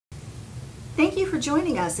Thank you for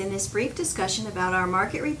joining us in this brief discussion about our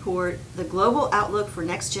market report, The Global Outlook for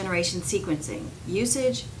Next Generation Sequencing,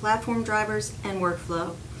 Usage, Platform Drivers, and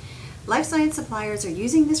Workflow. Life science suppliers are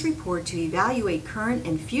using this report to evaluate current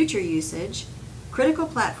and future usage, critical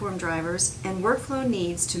platform drivers, and workflow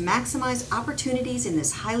needs to maximize opportunities in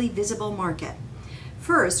this highly visible market.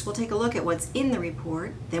 First, we'll take a look at what's in the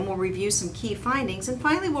report, then we'll review some key findings, and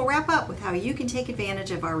finally we'll wrap up with how you can take advantage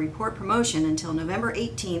of our report promotion until November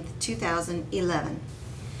 18th, 2011.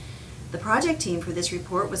 The project team for this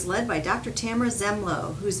report was led by Dr. Tamara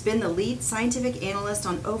Zemlo, who's been the lead scientific analyst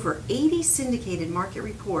on over 80 syndicated market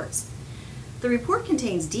reports. The report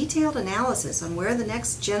contains detailed analysis on where the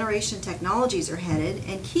next generation technologies are headed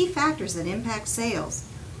and key factors that impact sales.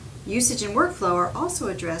 Usage and workflow are also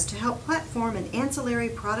addressed to help platform and ancillary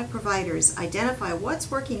product providers identify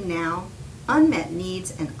what's working now, unmet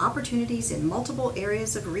needs, and opportunities in multiple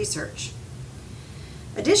areas of research.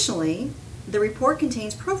 Additionally, the report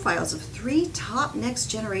contains profiles of 3 top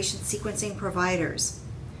next-generation sequencing providers: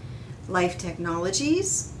 Life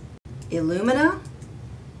Technologies, Illumina,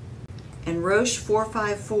 and Roche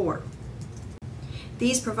 454.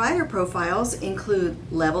 These provider profiles include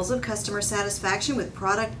levels of customer satisfaction with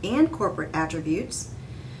product and corporate attributes,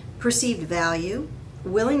 perceived value,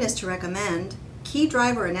 willingness to recommend, key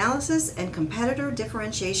driver analysis, and competitor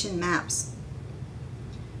differentiation maps.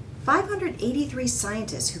 583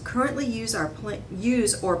 scientists who currently use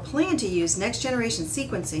or plan to use next-generation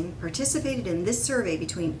sequencing participated in this survey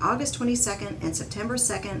between August 22nd and September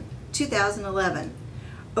 2nd, 2011.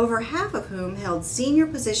 Over half of whom held senior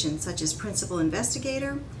positions such as principal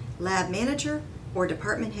investigator, lab manager, or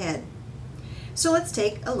department head. So let's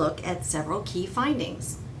take a look at several key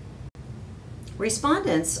findings.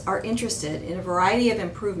 Respondents are interested in a variety of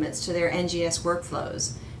improvements to their NGS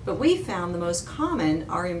workflows, but we found the most common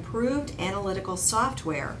are improved analytical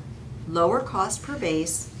software, lower cost per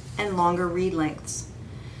base, and longer read lengths.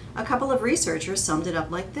 A couple of researchers summed it up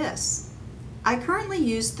like this: I currently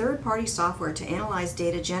use third-party software to analyze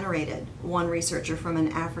data generated, one researcher from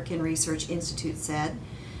an African Research Institute said,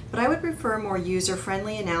 but I would prefer more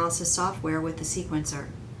user-friendly analysis software with the sequencer.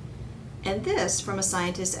 And this from a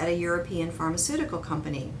scientist at a European pharmaceutical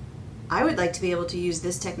company. I would like to be able to use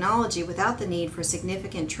this technology without the need for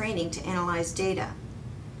significant training to analyze data.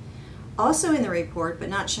 Also in the report, but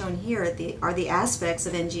not shown here, are the aspects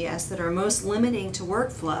of NGS that are most limiting to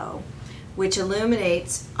workflow, which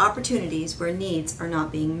illuminates opportunities where needs are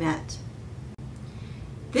not being met.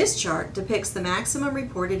 This chart depicts the maximum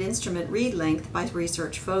reported instrument read length by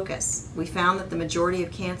research focus. We found that the majority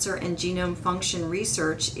of cancer and genome function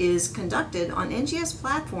research is conducted on NGS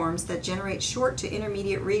platforms that generate short to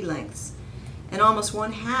intermediate read lengths, and almost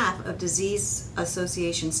 1/2 of disease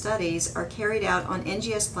association studies are carried out on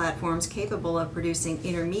NGS platforms capable of producing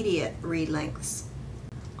intermediate read lengths.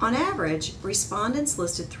 On average, respondents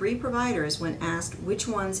listed 3 providers when asked which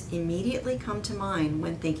ones immediately come to mind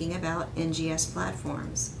when thinking about NGS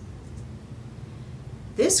platforms.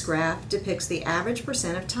 This graph depicts the average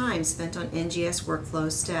percent of time spent on NGS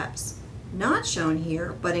workflow steps. Not shown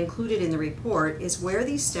here, but included in the report, is where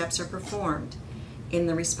these steps are performed: in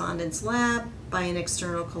the respondent's lab, by an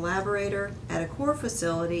external collaborator, at a core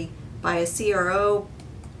facility, by a CRO,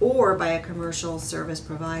 or by a commercial service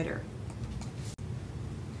provider.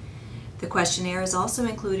 The questionnaire is also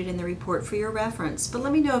included in the report for your reference, but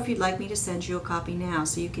let me know if you'd like me to send you a copy now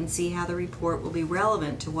so you can see how the report will be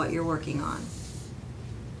relevant to what you're working on.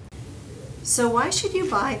 So why should you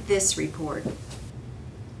buy this report?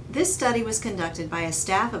 This study was conducted by a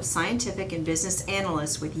staff of scientific and business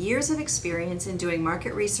analysts with years of experience in doing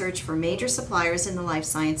market research for major suppliers in the life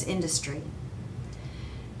science industry.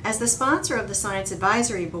 As the sponsor of the Science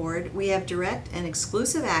Advisory Board, we have direct and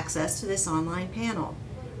exclusive access to this online panel.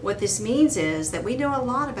 What this means is that we know a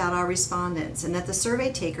lot about our respondents and that the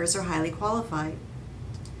survey takers are highly qualified.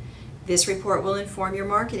 This report will inform your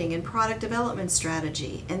marketing and product development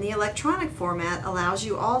strategy, and the electronic format allows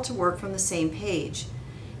you all to work from the same page.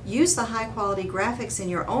 Use the high-quality graphics in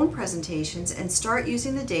your own presentations and start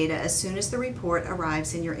using the data as soon as the report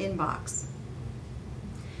arrives in your inbox.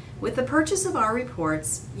 With the purchase of our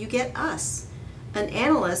reports, you get us. An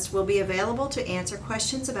analyst will be available to answer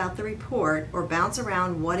questions about the report or bounce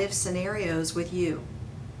around what-if scenarios with you.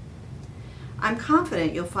 I'm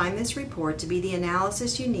confident you'll find this report to be the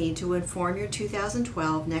analysis you need to inform your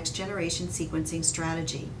 2012 Next Generation Sequencing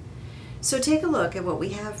strategy. So take a look at what we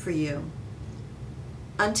have for you.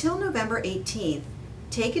 Until November 18th,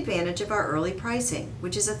 take advantage of our early pricing,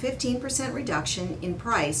 which is a 15% reduction in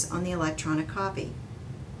price on the electronic copy.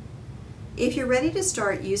 If you're ready to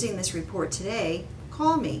start using this report today,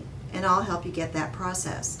 call me and I'll help you get that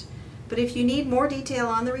processed. But if you need more detail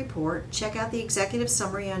on the report, check out the executive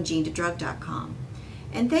summary on gene2drug.com.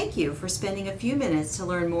 And thank you for spending a few minutes to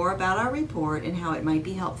learn more about our report and how it might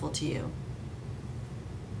be helpful to you.